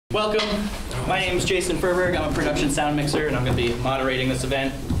Welcome. My name is Jason Fyrberg. I'm a production sound mixer, and I'm going to be moderating this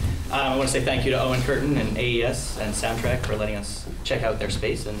event. I want to say thank you to Owen Curtin and AES and Soundtrack for letting us check out their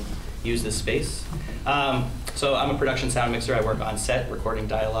space and use this space. So I'm a production sound mixer. I work on set, recording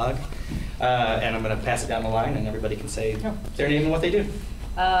dialogue, and I'm going to pass it down the line, and everybody can say their name and what they do.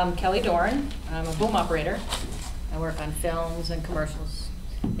 Kelly Doran. I'm a boom operator. I work on films and commercials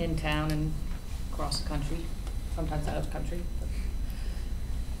in town and across the country, sometimes out of the country.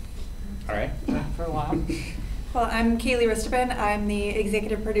 All right. For a while. Well, I'm Kaylee Ristobin. I'm the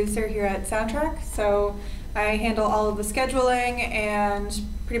executive producer here at Soundtrack. So I handle all of the scheduling and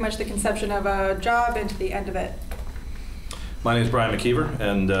pretty much the conception of a job and to the end of it. My name is Brian McKeever,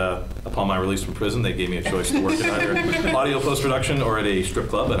 and upon my release from prison, they gave me a choice to work in either audio post-production or at a strip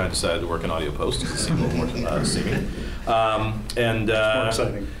club, and I decided to work in audio post to seem a little more seeming. More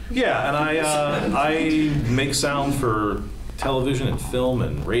exciting. Yeah, and I make sound for television and film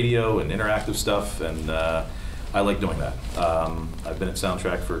and radio and interactive stuff, and I like doing that. I've been at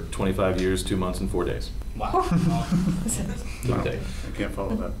Soundtrack for 25 years, 2 months, and 4 days. Wow. Wow. I can't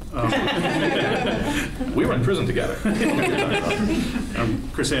follow that. We were in prison together. I'm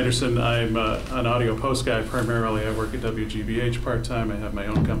Chris Anderson. I'm an audio post guy primarily. I work at WGBH part-time. I have my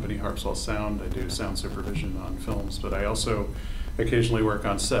own company, Harpswell Sound. I do sound supervision on films, but I also occasionally work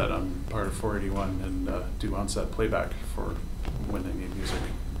on set. I'm part of 481 and do on-set playback for when they need music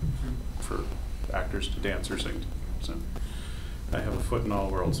for actors to dance or sing. So I have a foot in all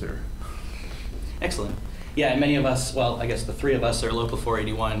worlds here. Excellent. Yeah, and many of us, well, I guess the three of us are Local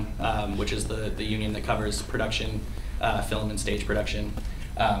 481, which is the union that covers production, film and stage production.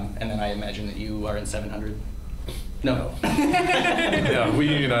 And then I imagine that you are in 700. No. Yeah, we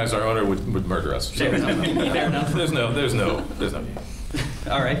unionize. Our owner would murder us. Fair enough. Fair enough. There's no.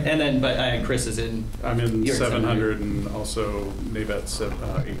 All right, and then, but Chris is in. I'm in 700 and also NAVET's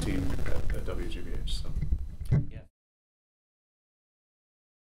 18 at WGBH. So. Yeah.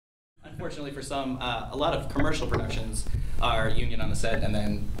 Unfortunately for some, a lot of commercial productions are union on the set and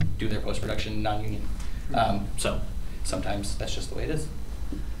then do their post-production non-union. So sometimes that's just the way it is.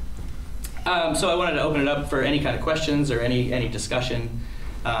 So I wanted to open it up for any kind of questions or any discussion,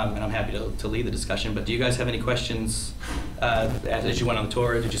 and I'm happy to lead the discussion. But do you guys have any questions as you went on the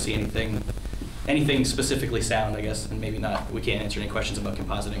tour? Did you see anything specifically sound, I guess, and maybe not? We can't answer any questions about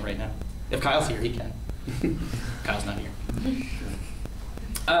compositing right now. If Kyle's here, he can. Kyle's not here.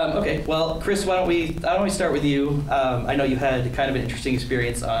 Okay, well, Chris, why don't we start with you? I know you had kind of an interesting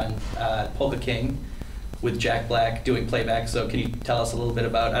experience on Polka King with Jack Black doing playback, so can you tell us a little bit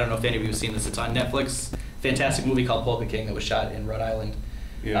about, I don't know if any of you have seen this, it's on Netflix, fantastic movie called Polka King that was shot in Rhode Island.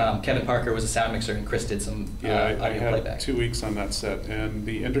 Yeah. Kevin Parker was a sound mixer and Chris did some audio playback. 2 weeks on that set, and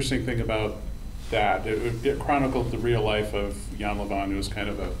the interesting thing about that, it chronicled the real life of Jan Levon, who was kind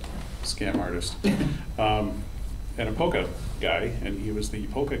of a scam artist. And a polka guy, and he was the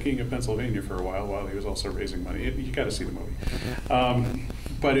Polka King of Pennsylvania for a while he was also raising money. You got to see the movie.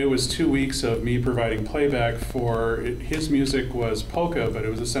 But it was 2 weeks of me providing playback for, his music was polka, but it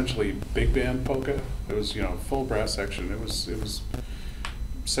was essentially big band polka. It was, full brass section. It was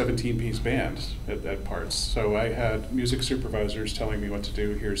 17-piece band at parts. So I had music supervisors telling me what to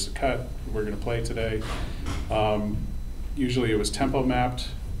do. Here's the cut, we're going to play today. Usually it was tempo mapped,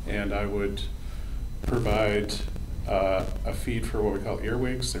 and I would provide a feed for what we call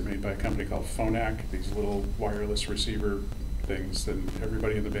earwigs. They're made by a company called Phonak, these little wireless receiver things, and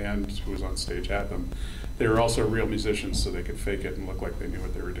everybody in the band who was on stage had them. They were also real musicians, so they could fake it and look like they knew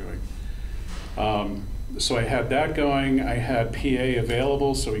what they were doing. So I had that going. I had PA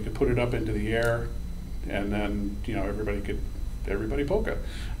available, so we could put it up into the air, and then everybody polka.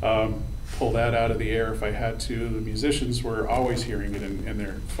 Pull that out of the air if I had to. The musicians were always hearing it in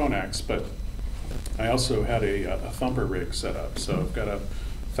their Phonaks, but I also had a thumper rig set up. So I've got a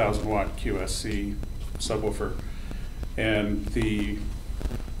 1,000-watt QSC subwoofer, and the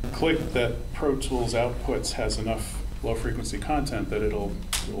click that Pro Tools outputs has enough low-frequency content that it'll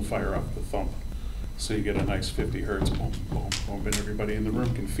fire up the thump. So you get a nice 50 hertz, boom, boom, boom, and everybody in the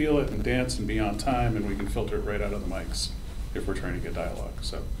room can feel it and dance and be on time, and we can filter it right out of the mics if we're trying to get dialogue.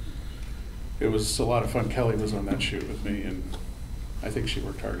 So it was a lot of fun. Kelly was on that shoot with me, and I think she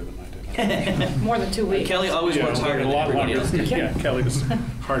worked harder than I did. More than 2 weeks. Kelly always works harder than everybody else. Yeah, Kelly was the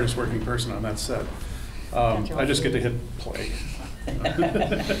hardest working person on that set. I just get to hit play.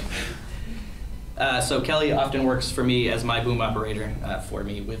 So Kelly often works for me as my boom operator,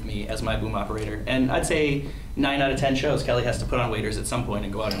 with me as my boom operator. And I'd say 9 out of 10 shows, Kelly has to put on waders at some point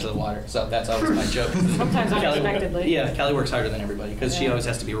and go out into the water. So that's always my joke. Sometimes unexpectedly. Yeah, Kelly works harder than everybody because she always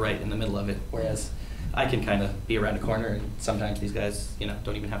has to be right in the middle of it. Whereas I can kind of be around a corner, and sometimes these guys,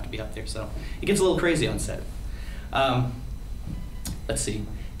 don't even have to be up there. So it gets a little crazy on set. Let's see.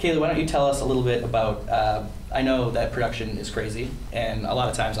 Kaylee, why don't you tell us a little bit about, I know that production is crazy, and a lot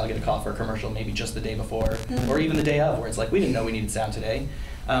of times I'll get a call for a commercial maybe just the day before, or even the day of, where it's like, we didn't know we needed sound today.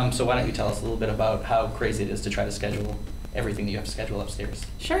 So why don't you tell us a little bit about how crazy it is to try to schedule everything that you have to schedule upstairs?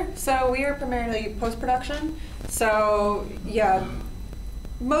 Sure. So we are primarily post-production. So yeah,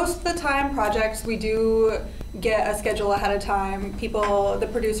 most of the time projects we do get a schedule ahead of time. The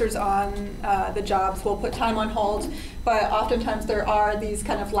producers on the jobs will put time on hold, but oftentimes there are these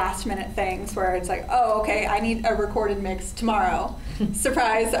kind of last minute things where it's like, oh, okay, I need a recorded mix tomorrow.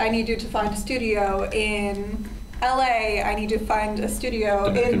 Surprise, I need you to find a studio in LA, I need to find a studio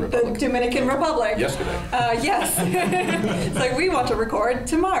in the Dominican Republic. Yesterday. Yes. It's like, we want to record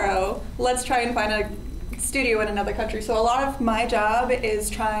tomorrow. Let's try and find a studio in another country. So a lot of my job is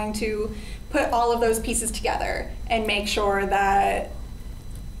trying to put all of those pieces together and make sure that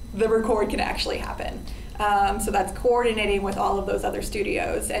the record can actually happen. So that's coordinating with all of those other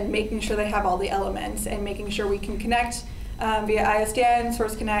studios and making sure they have all the elements and making sure we can connect via ISDN,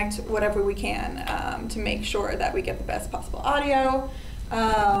 Source Connect, whatever we can to make sure that we get the best possible audio,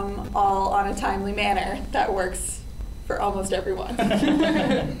 all on a timely manner that works for almost everyone.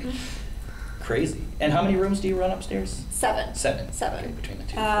 Crazy. And how many rooms do you run upstairs? 7. 7. Okay, between the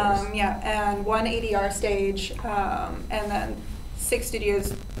two floors. Yeah, and 1 ADR stage, and then 6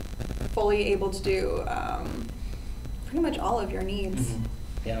 studios fully able to do pretty much all of your needs.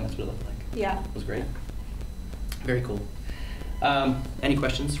 Mm-hmm. Yeah, that's what it looked like. Yeah. It was great. Very cool. Any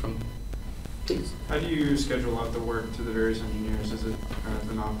questions from, please? How do you schedule out the work to the various engineers? Is it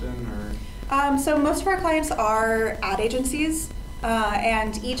an opt-in or? So most of our clients are ad agencies,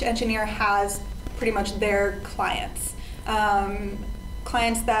 and each engineer has pretty much their clients.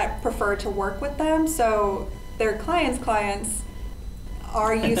 Clients that prefer to work with them, so their clients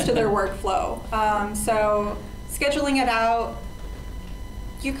are used to their workflow. So scheduling it out,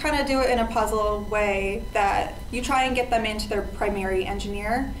 you kind of do it in a puzzle way that you try and get them into their primary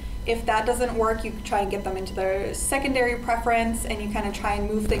engineer. If that doesn't work, you try and get them into their secondary preference, and you kind of try and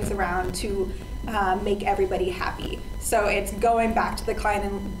move things around to make everybody happy. So it's going back to the client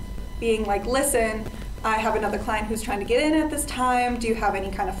and being like, listen, I have another client who's trying to get in at this time. Do you have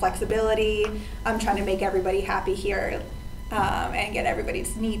any kind of flexibility? I'm trying to make everybody happy here and get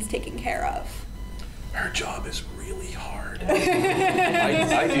everybody's needs taken care of. Her job is really hard.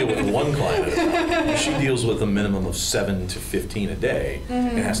 I deal with one client at a time. She deals with a minimum of 7 to 15 a day,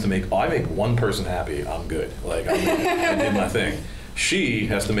 and has to make. I make one person happy, I'm good. Like I did my thing. She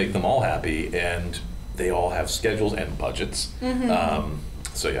has to make them all happy, and they all have schedules and budgets.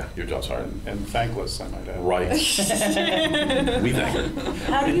 So yeah, your job's hard. And thankless, I might add. Right. We thank her.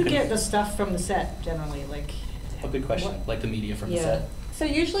 How do you get the stuff from the set generally? A good question. What? Like the media from the Yeah. set. So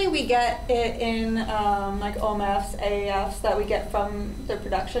usually we get it in like OMFs, AEFs that we get from the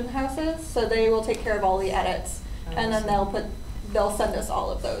production houses. So they will take care of all the edits, and then they'll send us all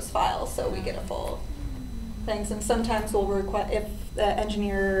of those files, so we get a full things. And sometimes we'll request, if the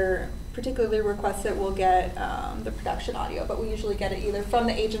engineer particularly requests it, we'll get the production audio, but we usually get it either from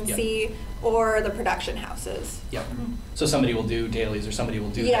the agency or the production houses. Yep. So somebody will do dailies, or somebody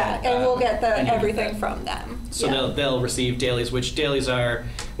will do that. And we'll get and you do everything that. from them. So they'll receive dailies, which dailies are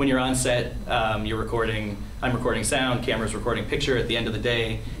when you're on set, you're recording, I'm recording sound, camera's recording picture. At the end of the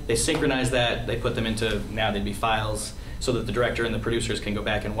day, they synchronize that, they put them into, now they'd be files, so that the director and the producers can go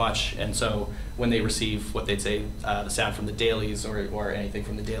back and watch. And so when they receive what they'd say, the sound from the dailies or anything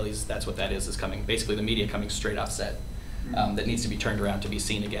from the dailies, that's what that is coming, basically the media coming straight off set. That needs to be turned around to be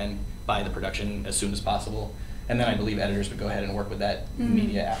seen again by the production as soon as possible. And then I believe editors would go ahead and work with that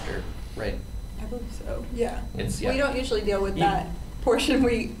media after, right? I believe so. Yeah. Yeah. We don't usually deal with that portion.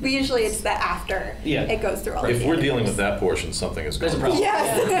 We usually, it's the after. Yeah. It goes through all If the we're edits. dealing with that portion, something is There's a going problem.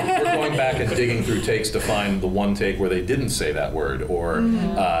 Yes. We're going back and digging through takes to find the one take where they didn't say that word, or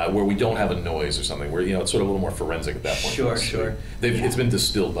where we don't have a noise or something, where it's sort of a little more forensic at that point. Sure, sure. It's been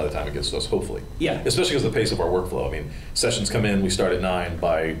distilled by the time it gets to us, hopefully. Yeah. Especially because of the pace of our workflow. I mean, sessions come in, we start at 9,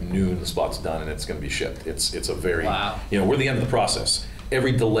 by noon the spot's done and it's going to be shipped. It's a very, Wow. We're the end of the process.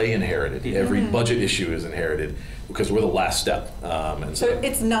 Every delay inherited, every budget issue is inherited, because we're the last step. And So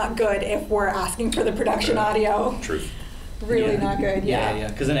it's not good if we're asking for the production audio. Truth. Really not good, Yeah,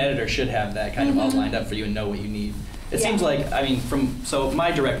 because an editor should have that kind of all lined up for you and know what you need. It seems like, I mean, so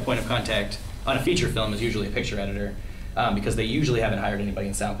my direct point of contact on a feature film is usually a picture editor, because they usually haven't hired anybody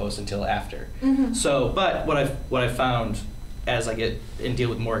in sound post until after. So, but what I've found as I get and deal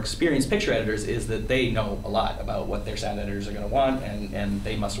with more experienced picture editors is that they know a lot about what their sound editors are going to want, and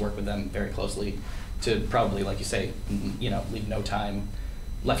they must work with them very closely to probably, like you say, leave no time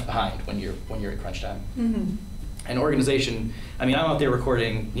left behind when you're at crunch time. Mm-hmm. And organization, I mean, I'm out there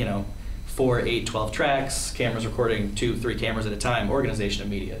recording, 4, 8, 12 tracks, cameras recording 2, 3 cameras at a time. Organization of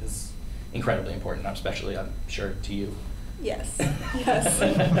media is incredibly important, especially, I'm sure, to you. Yes, yes.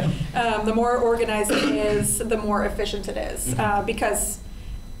 The more organized it is, the more efficient it is, because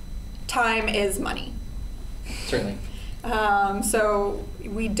time is money. Certainly. So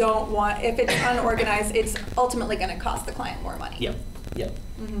we don't want, if it's unorganized, it's ultimately going to cost the client more money. Yep, yep,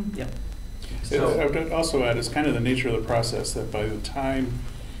 Mm-hmm. yep. I would also add, it's kind of the nature of the process that by the time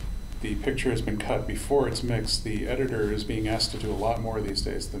the picture has been cut before it's mixed, the editor is being asked to do a lot more these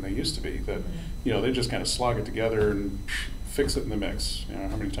days than they used to be. That, they just kind of slog it together and fix it in the mix.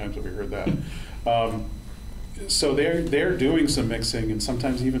 How many times have we heard that? So they're doing some mixing and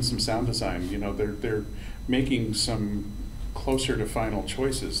sometimes even some sound design. They're making some closer to final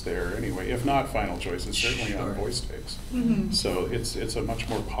choices there anyway, if not final choices, certainly on voice takes. Mm-hmm. So it's a much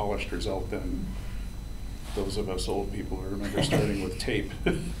more polished result than those of us old people who remember starting with tape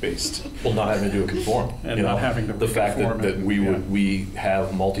based. Well, not having to do a conform. And not having to the fact conform that it, we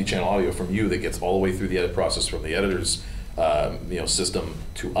have multi-channel audio from you that gets all the way through the edit process from the editor's system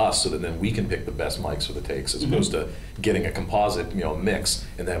to us, so that then we can pick the best mics for the takes, as opposed to getting a composite mix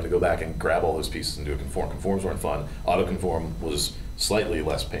and then having to go back and grab all those pieces and do a conform. Conforms weren't fun. Auto conform was slightly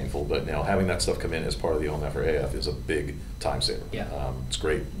less painful, but having that stuff come in as part of the OMF or AF is a big time saver. Yeah. It's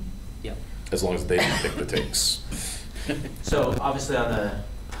great. Yeah. As long as they can pick the takes. So obviously on the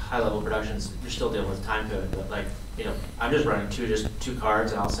high-level productions, you're still dealing with time code, but I'm just running two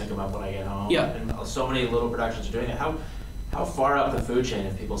cards and I'll sync them up when I get home. Yeah. And so many little productions are doing it. How far up the food chain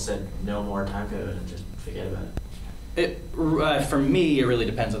if people said no more time code and just forget about it? For me, it really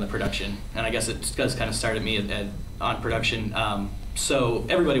depends on the production, and I guess it does kind of start at me on production. So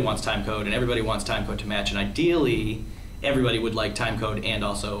everybody wants time code, and everybody wants time code to match, and ideally, everybody would like time code and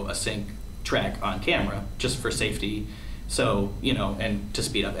also a sync track on camera, just for safety, so, and to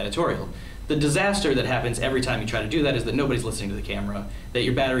speed up editorial. The disaster that happens every time you try to do that is that nobody's listening to the camera, that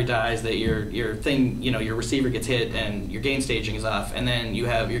your battery dies, that your thing, your receiver gets hit and your gain staging is off, and then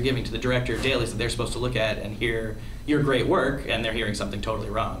you're giving to the director dailies that they're supposed to look at and hear your great work, and they're hearing something totally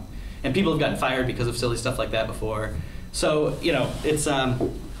wrong. And people have gotten fired because of silly stuff like that before. So, it's,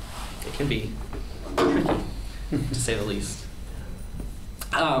 it can be tricky, to say the least.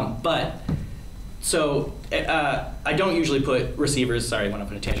 So I don't usually put receivers, sorry, I went off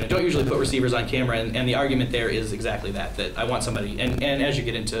on a tangent. I don't usually put receivers on camera, and the argument there is exactly that I want somebody, and as you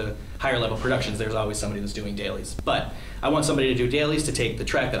get into higher level productions, there's always somebody that's doing dailies. But I want somebody to do dailies to take the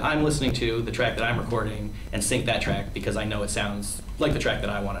track that I'm listening to, the track that I'm recording, and sync that track because I know it sounds like the track that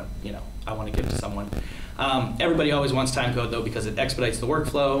I want to give to someone. Everybody always wants time code though because it expedites the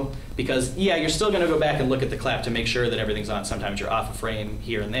workflow, because you're still going to go back and look at the clap to make sure that everything's on. Sometimes you're off a frame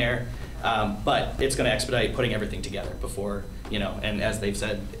here and there. But it's going to expedite putting everything together before, and as they've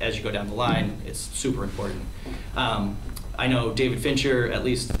said, as you go down the line, it's super important. I know David Fincher, at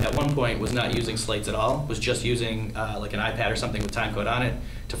least at one point, was not using slates at all, was just using like an iPad or something with timecode on it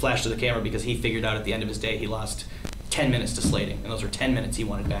to flash to the camera because he figured out at the end of his day he lost 10 minutes to slating, and those were 10 minutes he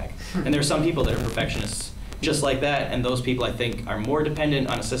wanted back. And there are some people that are perfectionists just like that, and those people I think are more dependent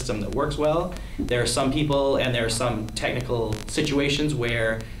on a system that works well. There are some people and there are some technical situations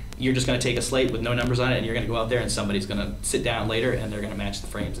where you're just going to take a slate with no numbers on it, and you're going to go out there and somebody's going to sit down later and they're going to match the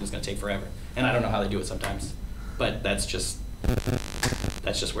frames, and it's going to take forever. And I don't know how they do it sometimes, but that's just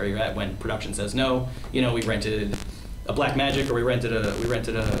where you're at when production says no. We rented a Blackmagic or we rented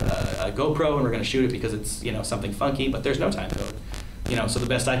a GoPro and we're going to shoot it because it's something funky, but there's no time code. So the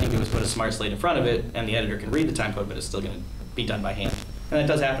best I can do is put a smart slate in front of it, and the editor can read the time code, but it's still going to be done by hand. And that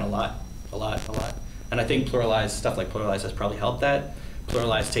does happen a lot. And I think Pluralize, stuff like Pluralize has probably helped that.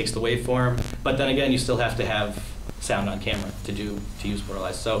 Pluralize takes the waveform, but then again, you still have to have sound on camera to use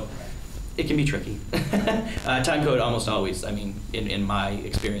Pluralize. So it can be tricky. Time code almost always, in my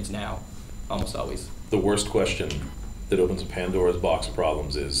experience now, almost always. The worst question that opens a Pandora's box of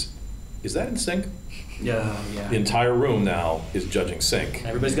problems is that in sync? Yeah. The entire room now is judging sync.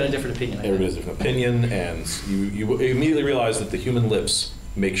 Everybody's got a different opinion. Everybody has a different opinion, and you immediately realize that the human lips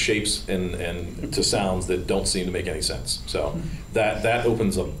make shapes and to sounds that don't seem to make any sense. So that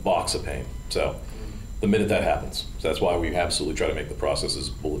opens a box of pain. So the minute that happens, so that's why we absolutely try to make the process as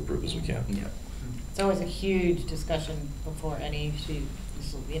bulletproof as we can. Yeah. It's always a huge discussion before any shoot.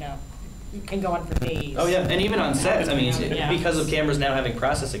 It can go on for days. Oh yeah, and even on sets, Yeah. because of cameras now having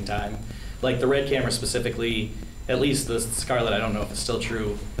processing time, like the Red camera specifically, at least the Scarlett, I don't know if it's still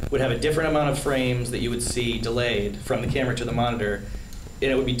true, would have a different amount of frames that you would see delayed from the camera to the monitor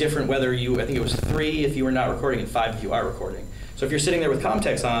and it would be different whether I think it was 3 if you were not recording and 5 if you are recording. So if you're sitting there with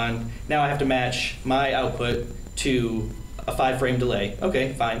Comtex on, now I have to match my output to a 5-frame delay.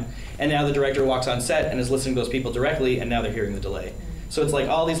 Okay, fine. And now the director walks on set and is listening to those people directly, and now they're hearing the delay. So it's like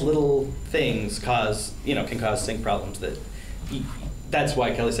all these little things can cause sync problems that's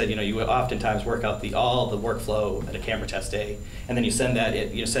why Kelly said, you oftentimes work out all the workflow at a camera test day, and then you send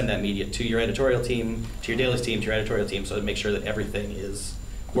that media to your editorial team, to your dailies team, to your editorial team, so to make sure that everything is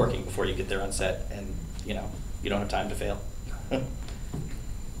working before you get there on set, and you don't have time to fail. I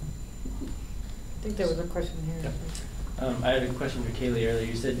think there was a question here. Yep. I had a question for Kaylee earlier.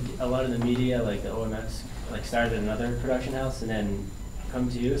 You said a lot of the media, like the OMFs, started at another production house and then come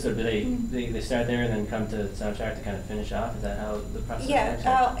to you. So do they start there and then come to Soundtrack to kind of finish off? Is that how the process works?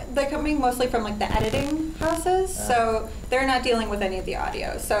 Yeah, they're coming mostly from the editing houses, so they're not dealing with any of the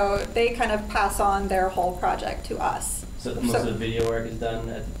audio. So they kind of pass on their whole project to us. So most of the video work is done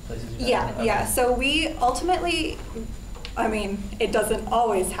at the places you Yeah. So we ultimately, it doesn't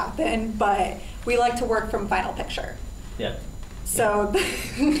always happen, but we like to work from Final Picture. Yeah. So I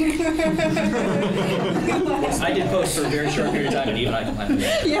did post for a very short period of time, and even I complained.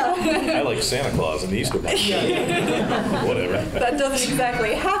 Yeah. I like Santa Claus and the Easter Bunny. Whatever. That doesn't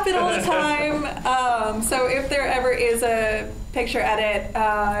exactly happen all the time. So if there ever is a picture edit,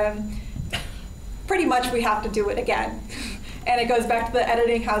 pretty much we have to do it again. And it goes back to the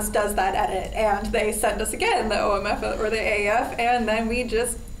editing house does that edit, and they send us again the OMF or the AEF, and then we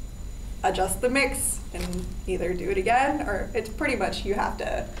just adjust the mix and either do it again, or it's pretty much you have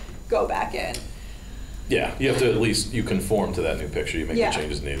to go back in. Yeah, you have to at least conform to that new picture. You make the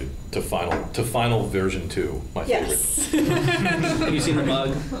changes needed to final version 2. My favorite. Have you seen the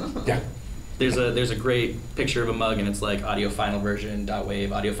mug? Yeah. There's a great picture of a mug, and it's like audio final version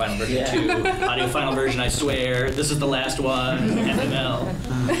 .wave, audio final version 2, audio final version I swear, this is the last one, FML.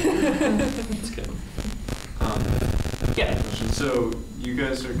 It's good. Yeah. So you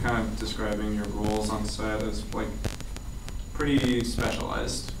guys are kind of describing your roles on set as pretty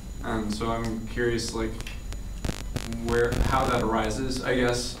specialized, and so I'm curious how that arises, I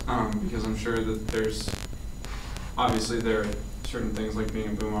guess, because I'm sure that there are certain things like being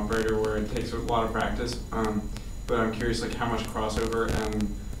a boom operator where it takes a lot of practice, but I'm curious how much crossover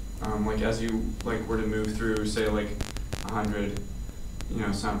and as you were to move through say 100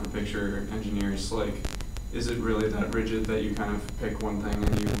 sound for picture engineers, is it really that rigid that you kind of pick one thing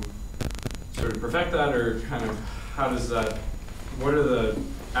and you sort of perfect that, or kind of what are the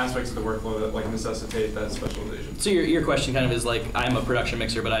aspects of the workflow that necessitate that specialization? So your question kind of is I'm a production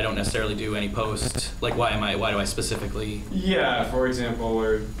mixer, but I don't necessarily do any post. Why do I specifically? Yeah, for example,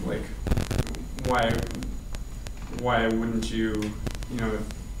 or why wouldn't you,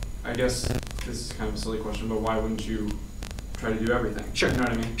 I guess this is kind of a silly question, but why wouldn't you try to do everything? Sure. You know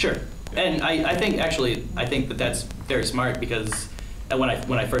what I mean? Sure. And I think that's very smart, because when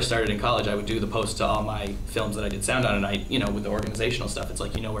I first started in college, I would do the post to all my films that I did sound on, and with the organizational stuff, it's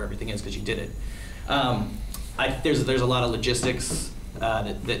where everything is because you did it. There's a lot of logistics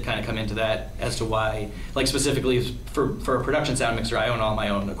that kind of come into that as to why, specifically for a production sound mixer, I own all my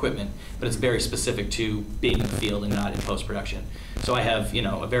own equipment, but it's very specific to being in the field and not in post-production. So I have,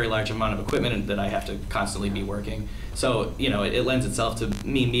 a very large amount of equipment that I have to constantly be working. So, it lends itself to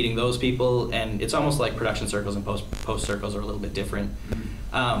me meeting those people, and it's almost like production circles and post circles are a little bit different.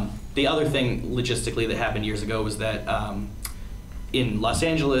 The other thing logistically that happened years ago was that in Los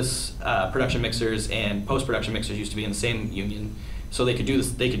Angeles, production mixers and post-production mixers used to be in the same union, so they could do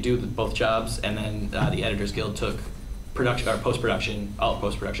this. They could do both jobs, and then the Editors Guild took production or post-production, all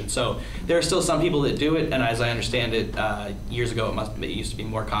post-production. So there are still some people that do it, and as I understand it, years ago it used to be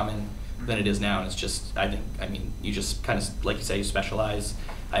more common than it is now. And it's just, you just kind of, like you say, you specialize.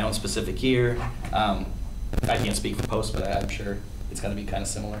 I own specific gear. I can't speak for post, but I'm sure it's going to be kind of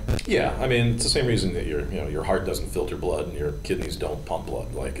similar. Yeah, it's the same reason that your heart doesn't filter blood and your kidneys don't pump blood.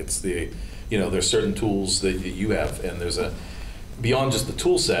 It's there's certain tools that you have, and beyond just the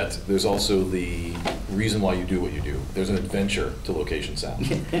tool set, there's also the reason why you do what you do. There's an adventure to location sound,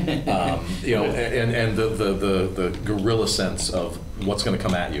 and the guerrilla sense of what's going to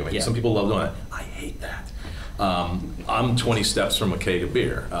come at you. Some people love doing it. I hate that. I'm 20 steps from a keg of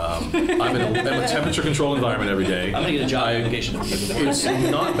beer. I'm in a temperature-controlled environment every day. I'm going to get a job application. It's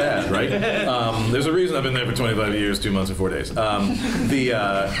not bad, right? There's a reason I've been there for 25 years, 2 months and 4 days. I'm in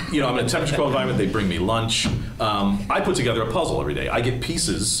a temperature-controlled environment. They bring me lunch. I put together a puzzle every day. I get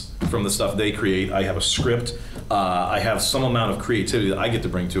pieces from the stuff they create. I have a script. I have some amount of creativity that I get to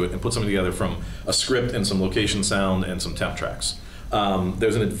bring to it and put something together from a script and some location sound and some temp tracks.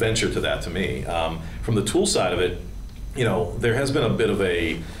 There's an adventure to that to me. From the tool side of it, you know, there has been a bit of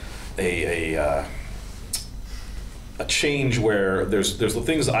a change where there's the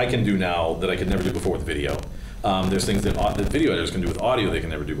things I can do now that I could never do before with video. There's things that video editors can do with audio they can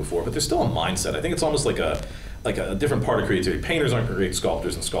never do before, but there's still a mindset. I think it's almost like a different part of creativity. Painters aren't great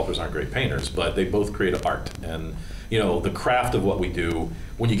sculptors and sculptors aren't great painters, but they both create art. And you know, the craft of what we do,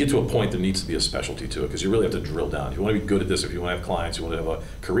 when you get to a point, there needs to be a specialty to it, because you really have to drill down. If you want to be good at this, if you want to have clients, you want to have a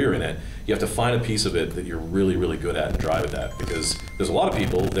career in it, you have to find a piece of it that you're really, really good at and drive at that. Because there's a lot of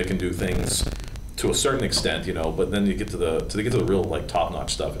people that can do things to a certain extent, you know, but then you get to the real like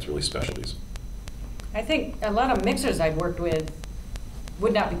top-notch stuff. It's really specialties. I think a lot of mixers I've worked with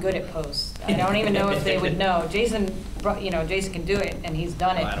would not be good at posts. I don't even know if they would know. Jason can do it, and he's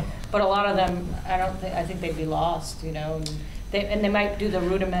done it. I don't know. But a lot of them, I think they'd be lost, you know. And they might do the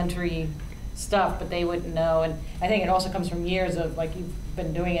rudimentary stuff, but they wouldn't know. And I think it also comes from years of, like, you've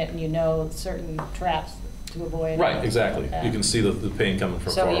been doing it and you know certain traps to avoid. Right, exactly. You can see the pain coming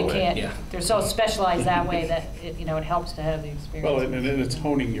from far away. So you can't, Yeah. they're so specialized that way that, it helps to have the experience. Well, and then it's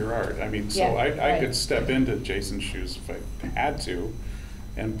honing your art. I mean, so Yeah, I right. could step into Jason's shoes if I had to,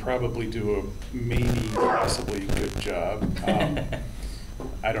 and probably do a maybe possibly good job.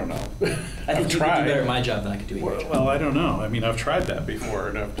 I don't know. I think I've you could do tried. better at my job than I could do at your job. Well, I don't know. I mean, I've tried that before,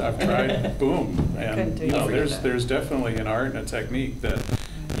 and I've tried boom, Couldn't and do you know, it. there's definitely an art and a technique that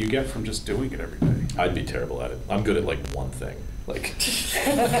you get from just doing it every day. I'd be terrible at it. I'm good at like one thing. Like, it's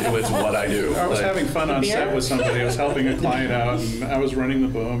what I do. I was Like, having fun on set with somebody. I was helping a client out, and I was running the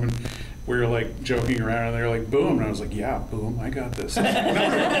boom, and we were like joking around, and they were like, boom, and I was like, yeah, boom, I got this.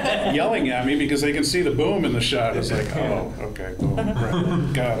 Yelling at me because they can see the boom in the shot. I was like, oh, okay, boom,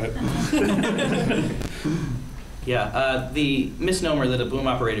 right, got it. Yeah, the misnomer that a boom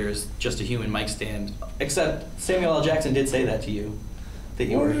operator is just a human mic stand, except Samuel L. Jackson did say that to you, that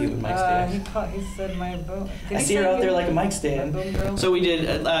you were a human mic stand. He said my boom. I see her out there like a mic stand. boom girl? So we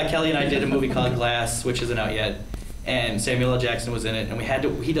did, Kelly and I did a movie called Glass, which isn't out yet, and Samuel L. Jackson was in it, and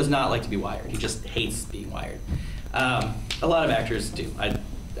he does not like to be wired. He just hates being wired. A lot of actors do. I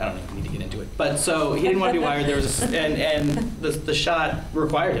don't even need to get into it. But so he didn't want to be wired. There was and the shot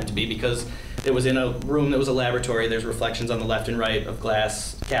required him to be, because it was in a room that was a laboratory. There's reflections on the left and right of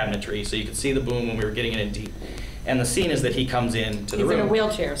glass cabinetry, so you could see the boom when we were getting it in deep. And the scene is that he comes into the room. He's in a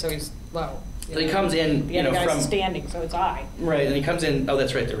wheelchair, so he's low. So he comes in, The other guy's from standing, so it's high. right, and he comes in. Oh,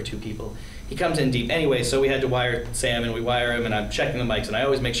 that's right. There were two people. He comes in deep. Anyway, so we had to wire Sam, and we wire him, and I'm checking the mics, and I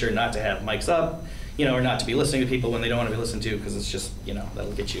always make sure not to have mics up, or not to be listening to people when they don't want to be listened to, because it's just,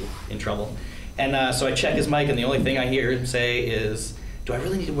 that'll get you in trouble. And so I check his mic, and the only thing I hear him say is, "Do I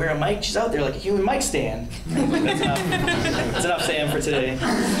really need to wear a mic? She's out there like a human mic stand." That's enough. That's enough, Sam, for today.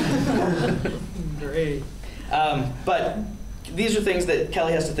 Great. But these are things that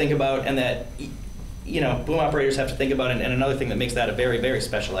Kelly has to think about, and that boom operators have to think about. And another thing that makes that a very, very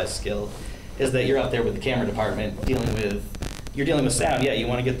specialized skill is that you're out there with the camera department dealing with sound. Yeah, you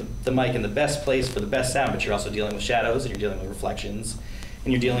want to get the mic in the best place for the best sound, but you're also dealing with shadows, and you're dealing with reflections,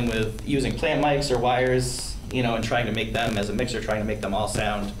 and you're dealing with using plant mics or wires, and trying to make them, as a mixer, trying to make them all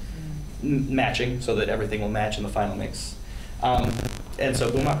sound matching so that everything will match in the final mix. And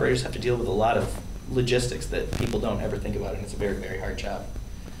so boom operators have to deal with a lot of logistics that people don't ever think about, and it's a very, very hard job.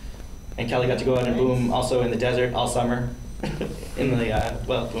 And Kelly got to go out and boom also in the desert all summer in the,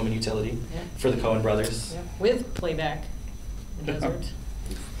 boom and utility for the Coen brothers. Yeah. With playback in the desert.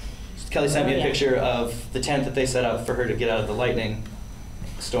 Kelly sent me Oh, a yeah. picture of the tent that they set up for her to get out of the lightning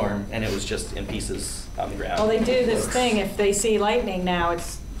storm, and it was just in pieces on the ground. Oh, they do this thing, if they see lightning now,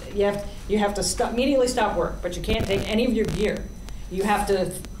 you have to immediately stop work, but you can't take any of your gear. You have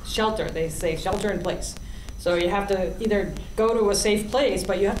to shelter, they say shelter in place. So you have to either go to a safe place,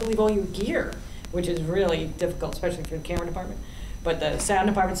 but you have to leave all your gear, which is really difficult, especially if you're in the camera department. But the sound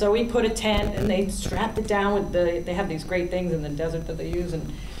department, so we put a tent and they strapped it down with they have these great things in the desert that they use,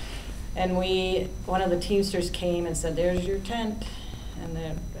 and one of the Teamsters came and said, "There's your tent," and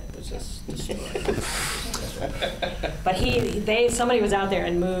then it was just destroyed. But somebody was out there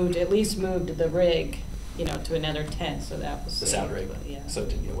and at least moved the rig, to another tent, so that was The sound rig, yeah. so it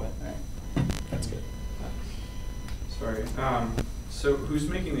didn't get wet. That's good. Sorry. So who's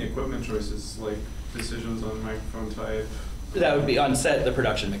making the equipment choices, like decisions on microphone type? That would be on set, the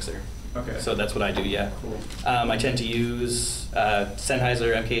production mixer. Okay. So that's what I do, yeah. Cool. I tend to use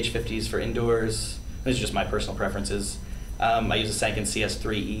Sennheiser MKH50s for indoors. These are just my personal preferences. I use a Sanken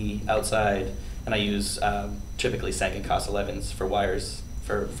CS3E outside, and I use typically Sanken COS11s for wires,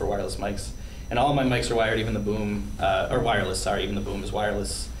 for wireless mics. And all my mics are wired, even the boom, or wireless, sorry, even the boom is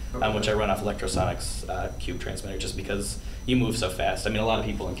wireless, which I run off Electrosonics cube transmitter, just because you move so fast. I mean, a lot of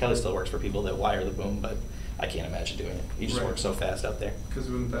people, and Kelly still works for people that wire the boom, but I can't imagine doing it. You just Right. work so fast out there. Because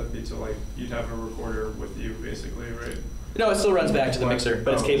wouldn't that be to like, you'd have a recorder with you basically, right? No, it still runs back to the mixer,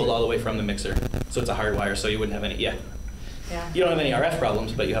 but it's Oh, cabled okay. all the way from the mixer. So it's a hard wire, so you wouldn't have any, yeah. Yeah. You don't have any RF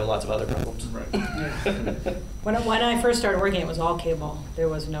problems, but you have lots of other problems. Right. When I first started working, it was all cable. There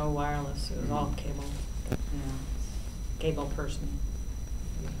was no wireless. It was all cable. Yeah. Cable person.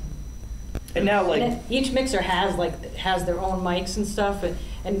 And now, like, And each mixer has their own mics and stuff,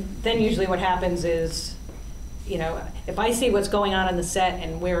 and then usually what happens is, you know, if I see what's going on in the set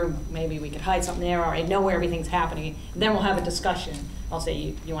and where maybe we could hide something there, or I know where everything's happening, then we'll have a discussion. I'll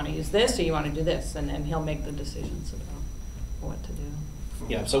say, you want to use this or you want to do this, and then he'll make the decisions about what to do.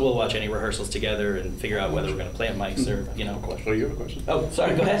 yeah, so we'll watch any rehearsals together and figure out whether we're going to plant mics or, you know. Oh, you have a question? Oh,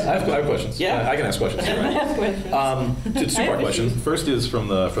 sorry, go ahead. I have questions. Yeah. I can ask questions. too, right? Ask questions. It's a two-part question. First is for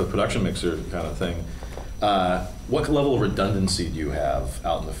the production mixer kind of thing. What level of redundancy do you have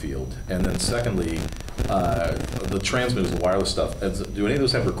out in the field? And then secondly, the transmitters, the wireless stuff, do any of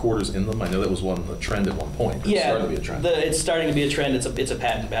those have recorders in them? I know that was the trend at one point. It started to be a trend. It's starting to be a trend. It's a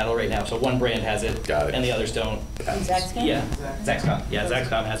patent battle right now. So one brand has it, Got it. and the others don't. Zaxcom? Yeah, Zaxcom. Yeah,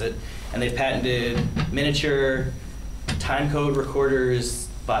 Zaxcom has it, and they've patented miniature time code recorders,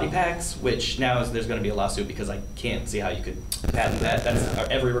 body packs. Which now there's going to be a lawsuit because I can't see how you could patent that. That's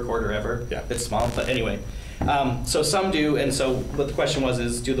every recorder ever. Yeah. That's small, but anyway. So some do, and so what the question was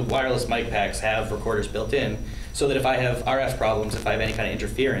is, do the wireless mic packs have recorders built in so that if I have RF problems, if I have any kind of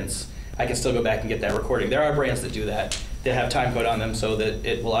interference, I can still go back and get that recording. There are brands that do that. They have time code on them so that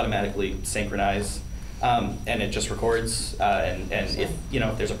it will automatically synchronize, and it just records. And if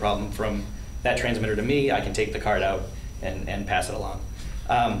if there's a problem from that transmitter to me, I can take the card out and pass it along.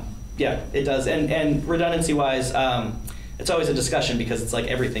 Yeah, it does. And redundancy-wise, it's always a discussion because it's like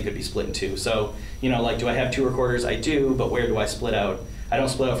everything could be split in two. So, like, do I have two recorders? I do, but where do I split out? I don't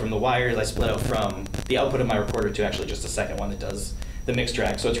split out from the wires, I split out from the output of my recorder to actually just a second one that does the mix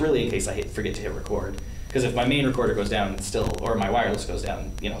track. So it's really in case I forget to hit record. Because if my main recorder goes down or my wireless goes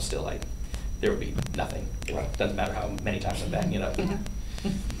down, still there would be nothing. It doesn't matter how many times I'm backing it up.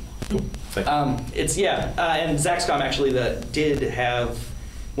 Cool. Thank you. And Zaxcom actually did have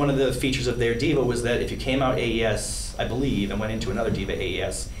one of the features of their Diva was that if you came out AES, I believe, and went into another Diva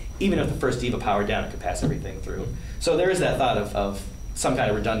AES, even if the first Diva powered down, it could pass everything through. So there is that thought of some kind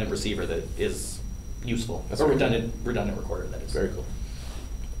of redundant receiver that is useful, That's or very redundant recorder that is. Very cool.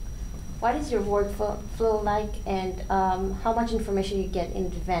 What is your workflow like, and how much information you get in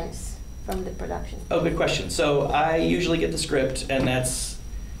advance from the production? Oh, good question. So I usually get the script, and that's,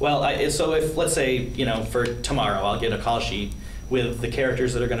 so if, let's say, for tomorrow, I'll get a call sheet with the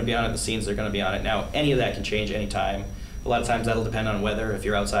characters that are going to be on it, the scenes that are going to be on it. Now, any of that can change anytime. A lot of times that'll depend on weather. If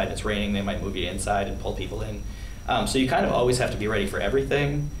you're outside and it's raining, they might move you inside and pull people in. So you kind of always have to be ready for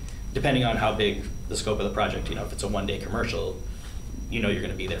everything, depending on how big the scope of the project. If it's a one-day commercial, you're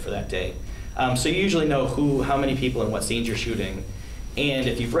going to be there for that day. So you usually know how many people and what scenes you're shooting. And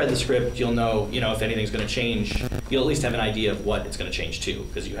if you've read the script, you'll know, if anything's going to change, you'll at least have an idea of what it's going to change to,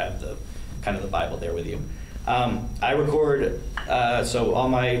 because you have the kind of the Bible there with you. I record, so all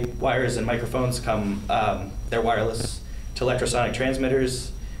my wires and microphones come, they're wireless to electrosonic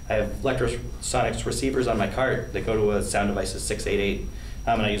transmitters. I have electrosonic receivers on my cart that go to a Sound Devices 688,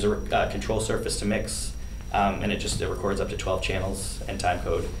 and I use a control surface to mix, and it records up to 12 channels and time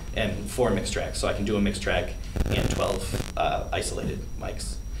code and 4 mix tracks, so I can do a mix track and 12 isolated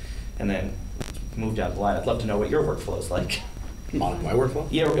mics. And then move down the line. I'd love to know what your workflow is like. My workflow?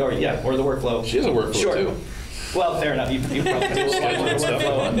 Yeah, or the workflow. She has a workflow sure. too. Well, fair enough. You probably do a lot more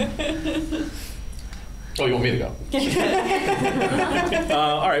workflow. Oh, you want me to go?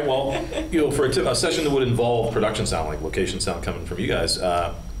 All right. Well, for a session that would involve production sound, like location sound coming from you guys,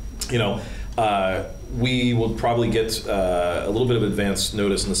 we will probably get a little bit of advance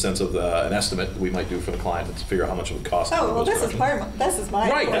notice in the sense of an estimate we might do for the client to figure out how much it would cost. Oh, well, this is my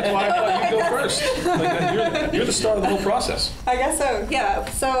Right, that's why I thought you'd go first. You're the start of the whole process. I guess so, yeah.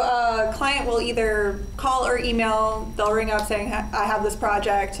 So client will either call or email. They'll ring up saying, I have this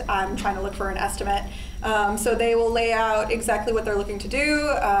project. I'm trying to look for an estimate. So they will lay out exactly what they're looking to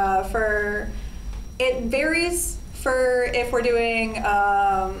do. It varies for if we're doing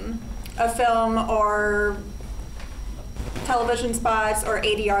a film or television spots or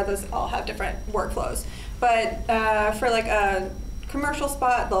ADR, those all have different workflows. But for like a commercial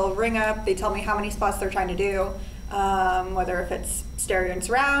spot, they'll ring up, they tell me how many spots they're trying to do, whether if it's stereo and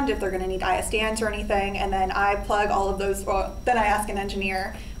surround, if they're gonna need ISDNs or anything, and then I plug all of those, then I ask an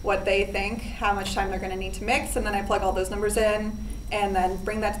engineer what they think, how much time they're gonna need to mix, and then I plug all those numbers in, and then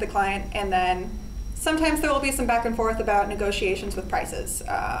bring that to the client, and then sometimes there will be some back and forth about negotiations with prices.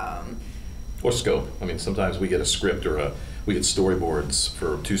 Or scope. I mean, sometimes we get a script or we get storyboards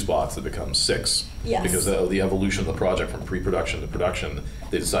for 2 spots that become 6. Yes. Because of the evolution of the project from pre-production to production,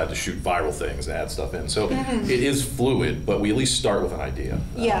 they decide to shoot viral things and add stuff in. So it is fluid, but we at least start with an idea.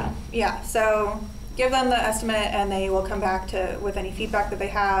 Yeah. So give them the estimate, and they will come back with any feedback that they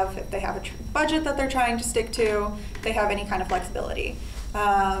have. If they have a budget that they're trying to stick to, they have any kind of flexibility.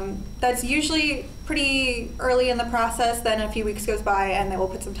 That's usually pretty early in the process. Then a few weeks goes by, and they will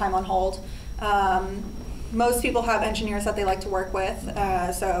put some time on hold. Most people have engineers that they like to work with.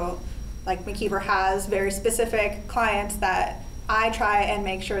 So like McKeever has very specific clients that I try and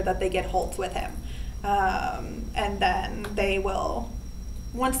make sure that they get holds with him. And then they will,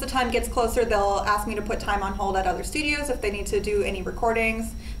 once the time gets closer, they'll ask me to put time on hold at other studios if they need to do any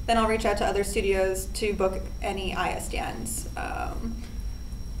recordings. Then I'll reach out to other studios to book any ISDNs.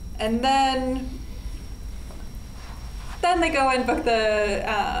 And then they go and book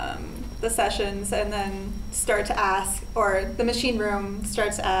the sessions, and then start to ask, or the machine room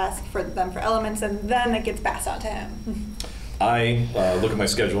starts to ask for them for elements, and then it gets passed on to him. I look at my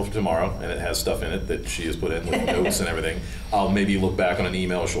schedule for tomorrow, and it has stuff in it that she has put in with notes and everything. I'll maybe look back on an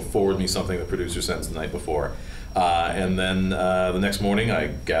email. She'll forward me something the producer sent the night before. And then the next morning, I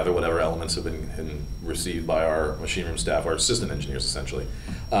gather whatever elements have been received by our machine room staff, our assistant engineers, essentially.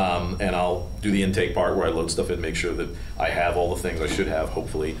 And I'll do the intake part where I load stuff in, make sure that I have all the things I should have,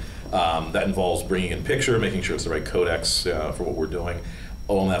 hopefully. That involves bringing in picture, making sure it's the right codecs for what we're doing.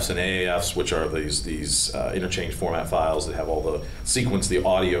 OMFs and AAFs, which are these interchange format files that have all the sequence, the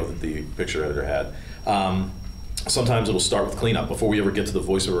audio that the picture editor had. Sometimes it'll start with cleanup before we ever get to the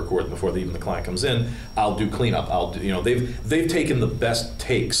voiceover record. Before even the client comes in, I'll do cleanup. They've taken the best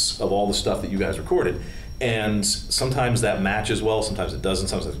takes of all the stuff that you guys recorded, and sometimes that matches well, sometimes it doesn't.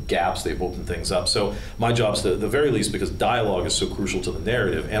 Sometimes there's gaps. They've opened things up. So my job's to, at the very least, because dialogue is so crucial to the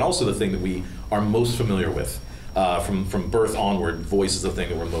narrative, and also the thing that we are most familiar with. From birth onward, voice is the thing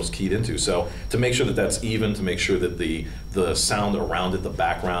that we're most keyed into. So to make sure that that's even, to make sure that the sound around it, the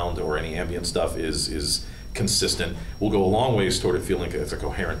background or any ambient stuff is consistent, will go a long ways toward it feeling like it's a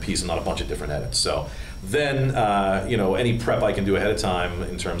coherent piece and not a bunch of different edits. So then, any prep I can do ahead of time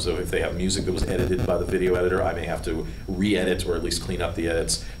in terms of if they have music that was edited by the video editor, I may have to re-edit or at least clean up the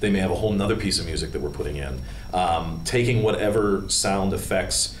edits. They may have a whole nother piece of music that we're putting in. Taking whatever sound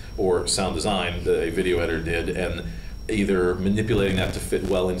effects or sound design that a video editor did and either manipulating that to fit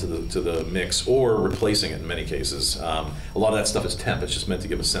well into the mix or replacing it in many cases. A lot of that stuff is temp. It's just meant to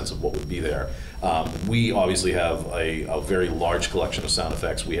give a sense of what would be there. We obviously have a very large collection of sound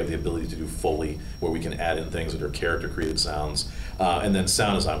effects. We have the ability to do Foley, where we can add in things that are character-created sounds, and then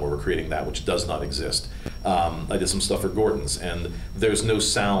sound design, where we're creating that, which does not exist. I did some stuff for Gordon's, and there's no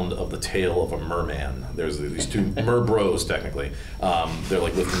sound of the tail of a merman. There's these two mer-bros, technically. They're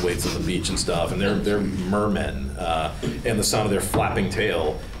like lifting weights on the beach and stuff, and they're mermen. And the sound of their flapping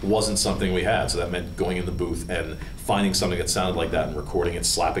tail wasn't something we had, so that meant going in the booth and finding something that sounded like that and recording it,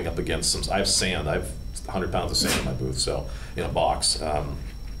 slapping up against some. I have sand. I have 100 pounds of sand in my booth, so in a box.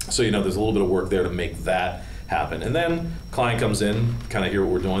 So there's a little bit of work there to make that happen. And then client comes in, kind of hear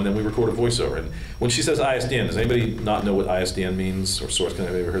what we're doing, then we record a voiceover. And when she says ISDN, does anybody not know what ISDN means or source code?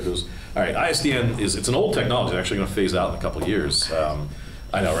 Have you ever heard those? All right, ISDN it's an old technology. It's actually going to phase out in a couple of years.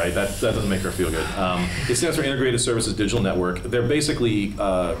 I know, right? That doesn't make her feel good. It stands for Integrated Services Digital Network. They're basically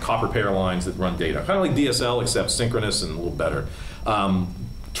copper pair lines that run data, kind of like DSL, except synchronous and a little better.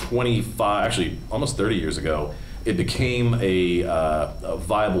 25, actually almost 30 years ago, it became a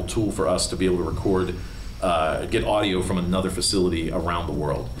viable tool for us to be able to record, get audio from another facility around the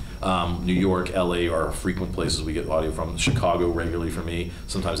world. New York, LA are frequent places we get audio from. Chicago regularly for me.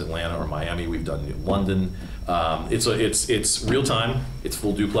 Sometimes Atlanta or Miami. We've done London. It's real time. It's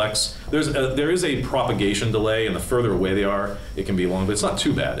full duplex. There is a propagation delay, and the further away they are, it can be long, but it's not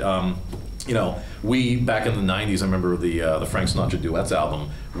too bad. We back in the '90s, I remember the Frank Sinatra Duets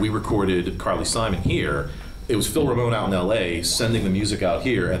album. We recorded Carly Simon here. It was Phil Ramone out in LA sending the music out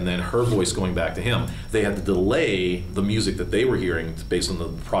here, and then her voice going back to him. They had to delay the music that they were hearing based on the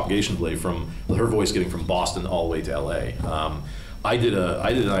propagation delay from her voice getting from Boston all the way to LA. I did an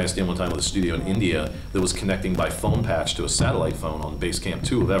ISDN one time with a studio in India that was connecting by phone patch to a satellite phone on Base Camp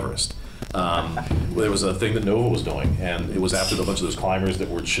 2 of Everest. There was a thing that Nova was doing, and it was after a bunch of those climbers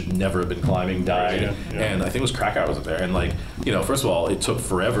that should never have been climbing died, and I think it was Krakow was up there, and first of all, it took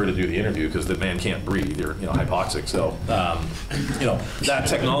forever to do the interview because the man can't breathe, you're hypoxic, so that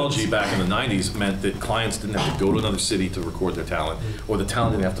technology back in the 90s meant that clients didn't have to go to another city to record their talent, or the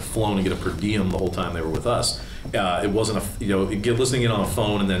talent didn't have to flown and get a per diem the whole time they were with us. It wasn't listening in on a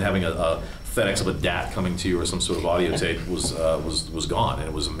phone and then having a FedEx of a DAT coming to you or some sort of audio tape was gone, and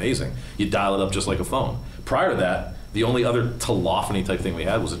it was amazing. You dial it up just like a phone. Prior to that, the only other telephony type thing we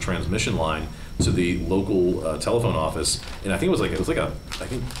had was a transmission line to the local telephone office, and I think it was like a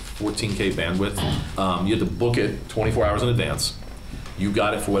 14K bandwidth. You had to book it 24 hours in advance. You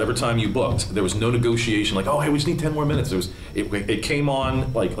got it for whatever time you booked. There was no negotiation like, oh, hey, we just need 10 more minutes. It came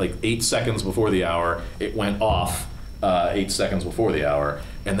on like 8 seconds before the hour. It went off 8 seconds before the hour,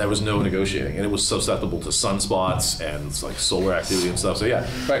 and there was no negotiating. And it was susceptible to sunspots and like solar activity and stuff. So yeah,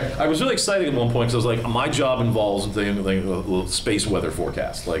 right. I was really excited at one point because I was like, my job involves the space weather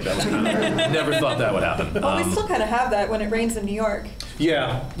forecast. Like that was never thought that would happen. Well, we still kind of have that when it rains in New York.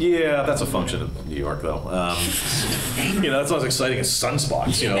 Yeah, that's a function of New York, though. That's not as exciting as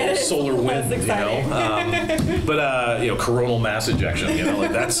sunspots, solar wind, but coronal mass ejection,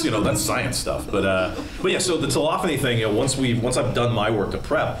 like that's science stuff. But yeah, so the telephony thing, once I've done my work to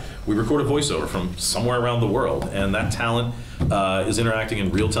prep, we record a voiceover from somewhere around the world, and that talent is interacting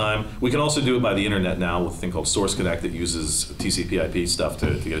in real time. We can also do it by the internet now with a thing called Source Connect that uses TCP/IP stuff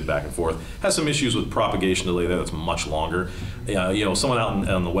to get it back and forth. Has some issues with propagation delay there that's much longer. Someone out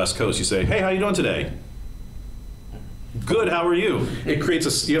on the West Coast, you say, hey, how you doing today? Good, how are you? It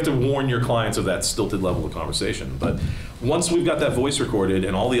creates you have to warn your clients of that stilted level of conversation. But once we've got that voice recorded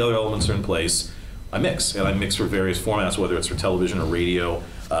and all the other elements are in place, I mix for various formats, whether it's for television or radio,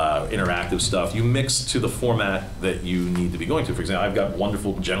 interactive stuff. You mix to the format that you need to be going to. For example, I've got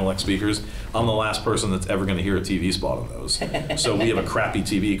wonderful Genelec speakers. I'm the last person that's ever going to hear a TV spot on those. So we have a crappy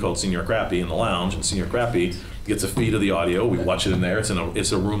TV called Senior Crappy in the lounge, and Senior Crappy gets a feed of the audio. We watch it in there.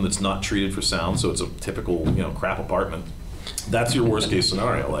 It's a room that's not treated for sound, so it's a typical crap apartment. That's your worst case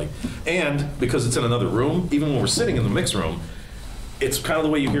scenario. And because it's in another room, even when we're sitting in the mix room, it's kind of the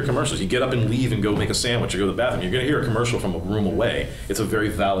way you hear commercials. You get up and leave and go make a sandwich or go to the bathroom. You're going to hear a commercial from a room away. It's a very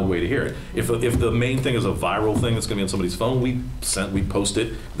valid way to hear it. If the main thing is a viral thing that's going to be on somebody's phone, we post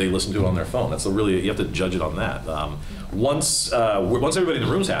it. They listen to it on their phone. That's you have to judge it on that. Once everybody in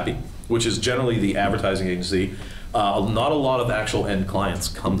the room's happy, which is generally the advertising agency, not a lot of actual end clients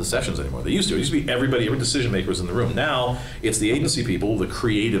come to sessions anymore. They used to. It used to be every decision maker is in the room. Now it's the agency people, the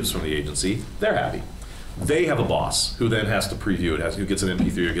creatives from the agency. They're happy. They have a boss who then has to preview it, who gets an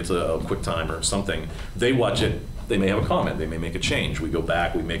MP3 or gets a QuickTime or something. They watch it. They may have a comment. They may make a change. We go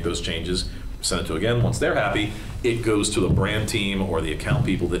back. We make those changes. Send it to again. Once they're happy, it goes to the brand team or the account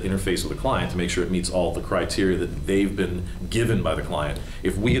people that interface with the client to make sure it meets all the criteria that they've been given by the client.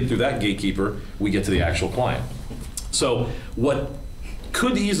 If we get through that gatekeeper, we get to the actual client. So what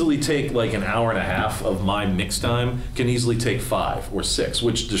could easily take like an hour and a half of my mix time can easily take 5 or 6,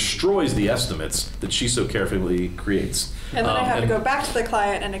 which destroys the estimates that she so carefully creates. And then I have to go back to the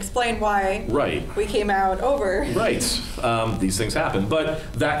client and explain why we came out over. Right. These things happen.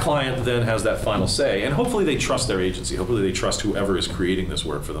 But that client then has that final say, and hopefully they trust their agency. Hopefully they trust whoever is creating this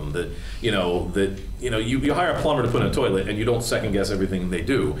work for them. That you hire a plumber to put in a toilet, and you don't second guess everything they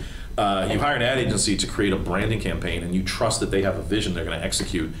do. You hire an ad agency to create a branding campaign, and you trust that they have a vision they're going to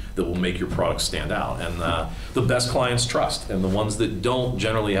execute that will make your product stand out. And the best clients trust, and the ones that don't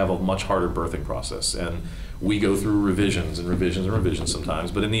generally have a much harder birthing process. And we go through revisions and revisions and revisions sometimes,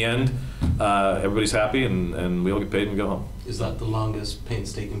 but in the end, everybody's happy, and we all get paid and go home. Is that the longest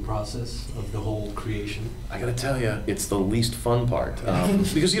painstaking process of the whole creation? I gotta tell you, it's the least fun part.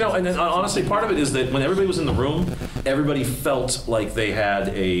 Because, and then, honestly, part of it is that when everybody was in the room, everybody felt like they had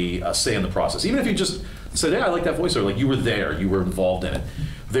a say in the process. Even if you just said, yeah, I like that voiceover, like you were there, you were involved in it.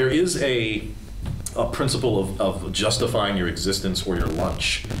 There is a principle of justifying your existence or your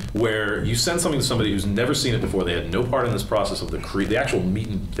lunch, where you send something to somebody who's never seen it before, they had no part in this process of the actual meat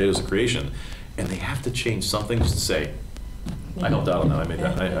and potatoes of creation, and they have to change something just to say, I helped out on that, I made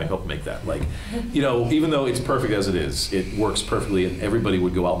that, I helped make that. Like, even though it's perfect as it is, it works perfectly, and everybody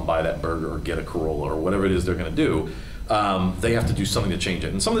would go out and buy that burger or get a Corolla or whatever it is they're gonna do. They have to do something to change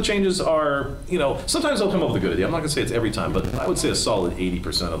it. And some of the changes are, sometimes they'll come up with a good idea. I'm not going to say it's every time, but I would say a solid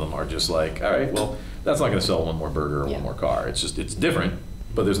 80% of them are just like, all right, well, that's not going to sell one more burger or one more car. It's different,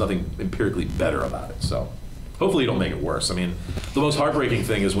 but there's nothing empirically better about it. So hopefully you don't make it worse. I mean, the most heartbreaking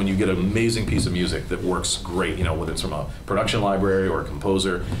thing is when you get an amazing piece of music that works great, whether it's from a production library or a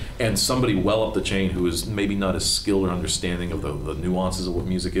composer, and somebody well up the chain who is maybe not as skilled or understanding of the nuances of what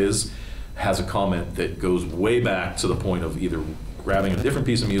music is, has a comment that goes way back to the point of either grabbing a different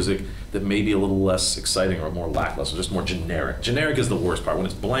piece of music, that may be a little less exciting or more lackluster, just more generic. Generic is the worst part. When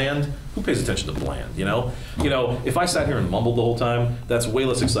it's bland, who pays attention to bland, you know? If I sat here and mumbled the whole time, that's way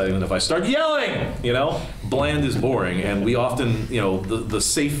less exciting than if I start yelling, you know? Bland is boring, and we often, the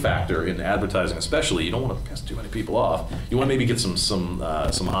safe factor in advertising especially, you don't want to piss too many people off. You want to maybe get some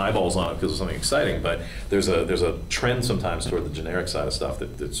eyeballs on it because of something exciting, but there's a trend sometimes toward the generic side of stuff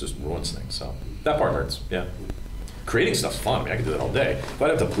that just ruins things, so that part hurts, yeah. Creating stuff's fun. I mean, I could do that all day. If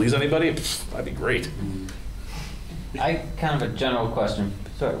I'd have to please anybody, that'd be great. I kind of a general question.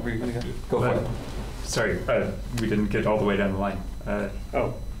 Sorry, were you going to go for it? Sorry, we didn't get all the way down the line.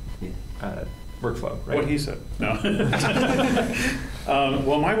 Workflow, right? What he said. No.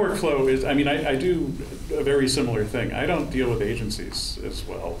 Well, my workflow is, I do a very similar thing. I don't deal with agencies as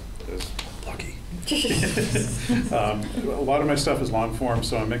well as lucky. A lot of my stuff is long form,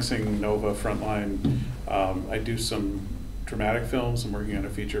 so I'm mixing Nova, Frontline. I do some dramatic films. I'm working on a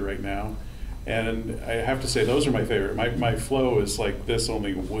feature right now. And I have to say, those are my favorite. My flow is like this,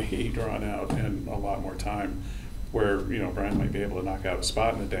 only way drawn out and a lot more time. Where, Brian might be able to knock out a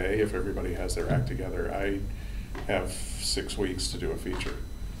spot in a day if everybody has their act together. I have 6 weeks to do a feature.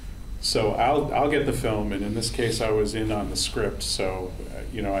 So I'll get the film, and in this case I was in on the script, so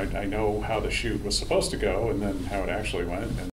I know how the shoot was supposed to go and then how it actually went. And